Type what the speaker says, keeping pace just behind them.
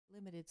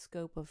limited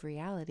scope of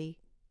reality,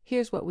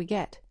 here's what we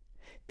get: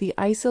 the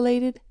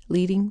isolated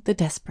leading the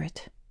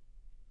desperate.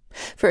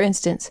 For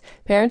instance,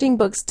 parenting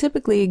books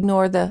typically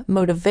ignore the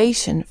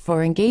motivation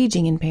for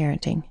engaging in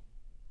parenting.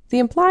 The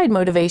implied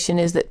motivation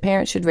is that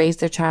parents should raise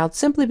their child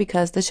simply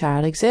because the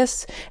child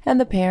exists and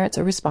the parents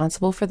are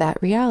responsible for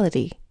that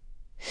reality.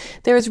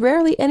 There is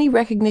rarely any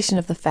recognition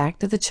of the fact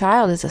that the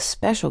child is a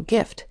special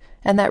gift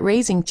and that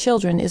raising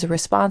children is a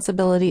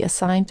responsibility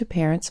assigned to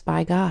parents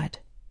by God.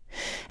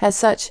 As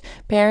such,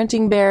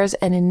 parenting bears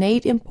an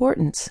innate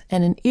importance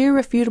and an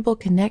irrefutable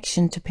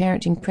connection to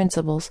parenting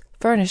principles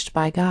furnished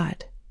by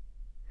God.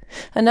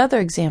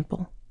 Another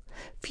example: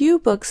 few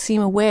books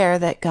seem aware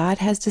that God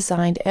has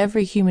designed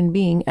every human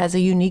being as a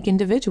unique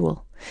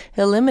individual,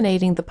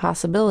 eliminating the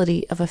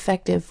possibility of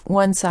effective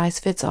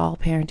one-size-fits-all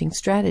parenting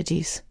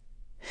strategies.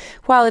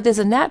 While it is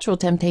a natural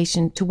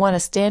temptation to want a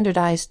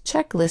standardized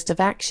checklist of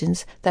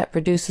actions that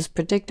produces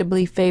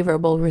predictably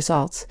favorable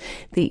results,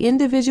 the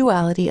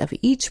individuality of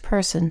each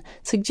person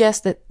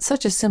suggests that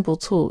such a simple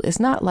tool is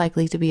not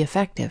likely to be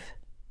effective.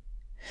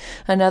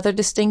 Another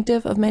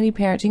distinctive of many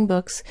parenting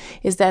books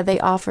is that they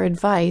offer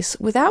advice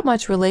without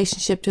much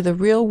relationship to the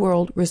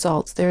real-world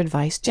results their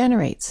advice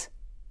generates.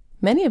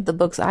 Many of the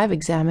books I've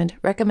examined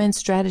recommend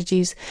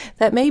strategies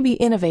that may be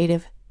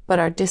innovative but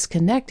are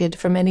disconnected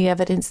from any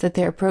evidence that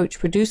their approach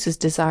produces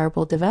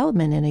desirable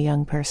development in a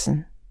young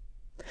person.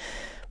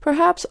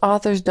 Perhaps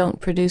authors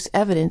don't produce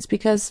evidence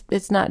because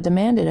it's not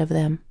demanded of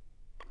them.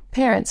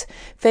 Parents,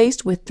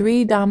 faced with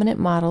three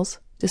dominant models,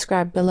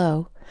 described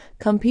below,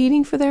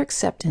 competing for their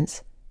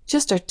acceptance,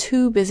 just are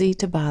too busy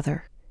to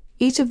bother.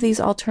 Each of these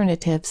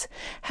alternatives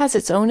has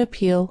its own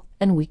appeal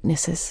and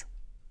weaknesses.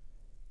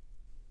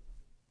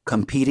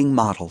 Competing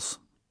models.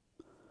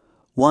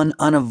 One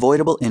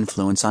unavoidable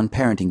influence on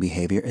parenting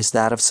behavior is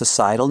that of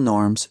societal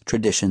norms,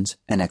 traditions,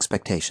 and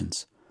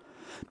expectations.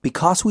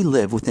 Because we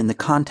live within the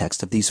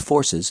context of these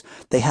forces,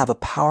 they have a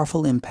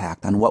powerful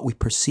impact on what we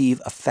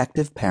perceive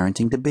effective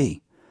parenting to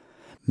be.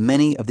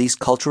 Many of these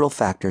cultural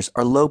factors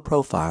are low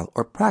profile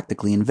or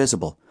practically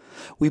invisible.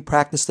 We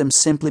practice them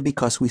simply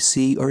because we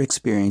see or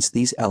experience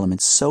these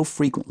elements so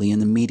frequently in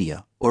the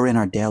media or in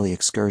our daily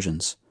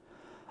excursions.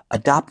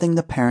 Adopting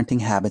the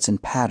parenting habits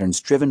and patterns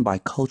driven by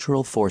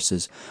cultural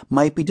forces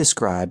might be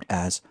described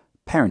as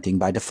parenting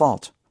by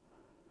default.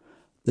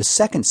 The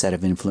second set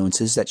of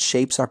influences that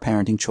shapes our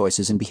parenting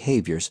choices and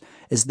behaviors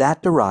is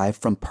that derived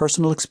from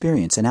personal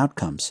experience and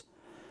outcomes.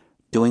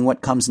 Doing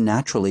what comes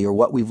naturally or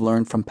what we've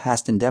learned from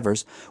past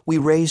endeavors, we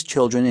raise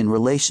children in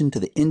relation to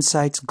the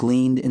insights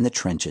gleaned in the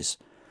trenches.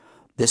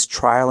 This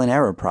trial and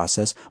error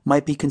process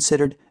might be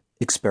considered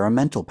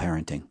experimental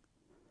parenting.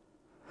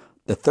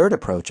 The third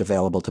approach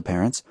available to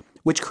parents,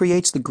 which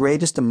creates the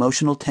greatest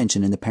emotional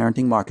tension in the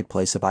parenting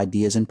marketplace of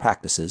ideas and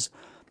practices,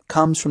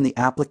 comes from the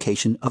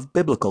application of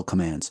biblical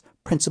commands,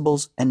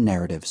 principles, and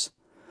narratives.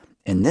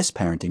 In this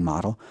parenting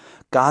model,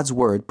 God's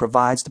Word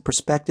provides the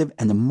perspective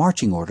and the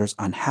marching orders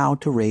on how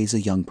to raise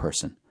a young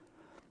person.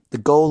 The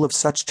goal of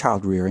such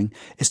child rearing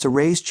is to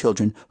raise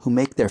children who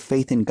make their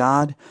faith in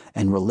God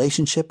and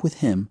relationship with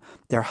Him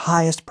their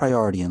highest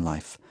priority in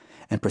life,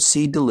 and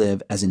proceed to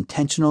live as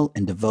intentional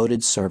and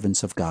devoted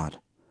servants of God.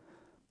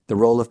 The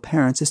role of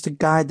parents is to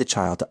guide the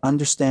child to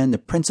understand the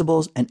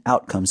principles and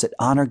outcomes that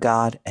honor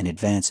God and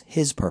advance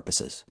His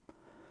purposes.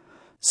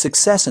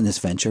 Success in this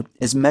venture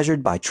is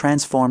measured by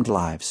transformed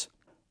lives.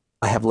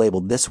 I have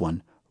labeled this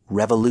one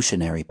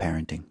revolutionary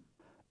parenting.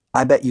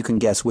 I bet you can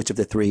guess which of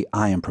the three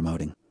I am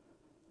promoting.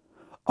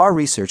 Our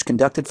research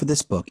conducted for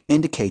this book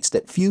indicates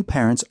that few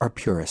parents are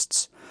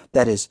purists.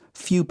 That is,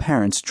 few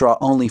parents draw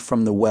only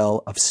from the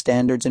well of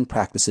standards and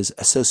practices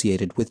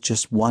associated with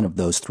just one of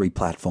those three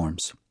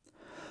platforms.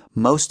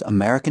 Most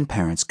American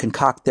parents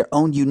concoct their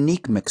own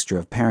unique mixture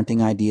of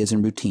parenting ideas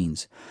and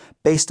routines,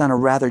 based on a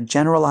rather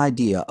general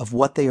idea of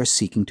what they are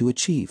seeking to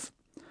achieve.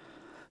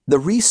 The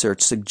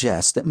research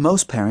suggests that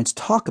most parents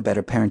talk a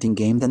better parenting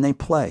game than they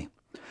play,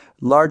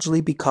 largely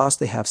because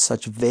they have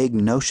such vague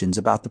notions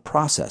about the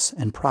process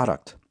and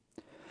product.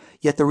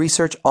 Yet the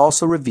research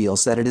also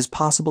reveals that it is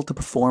possible to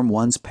perform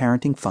one's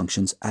parenting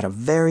functions at a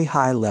very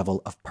high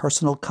level of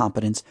personal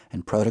competence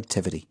and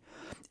productivity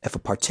if a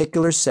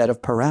particular set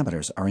of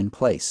parameters are in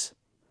place.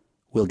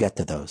 We'll get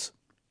to those.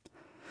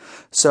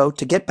 So,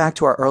 to get back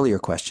to our earlier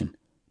question,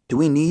 do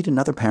we need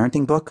another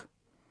parenting book?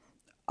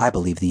 I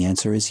believe the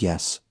answer is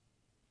yes.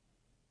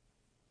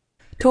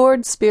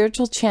 Toward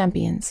spiritual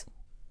champions.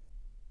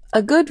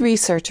 A good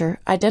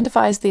researcher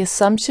identifies the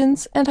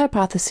assumptions and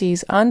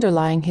hypotheses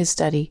underlying his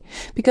study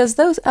because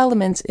those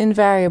elements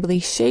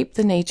invariably shape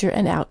the nature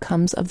and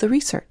outcomes of the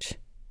research.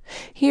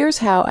 Here's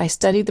how I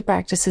studied the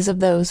practices of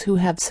those who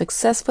have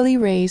successfully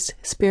raised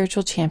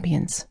spiritual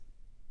champions.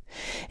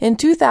 In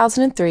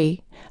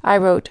 2003, I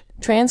wrote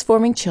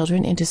Transforming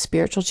Children into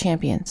Spiritual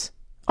Champions,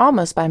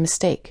 almost by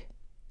mistake.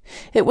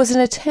 It was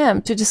an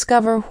attempt to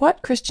discover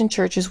what Christian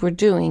churches were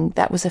doing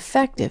that was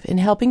effective in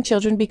helping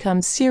children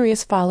become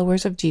serious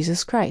followers of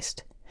Jesus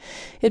Christ.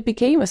 It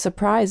became a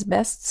surprise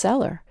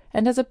bestseller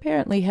and has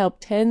apparently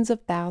helped tens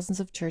of thousands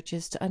of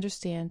churches to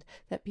understand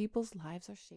that people's lives are shaped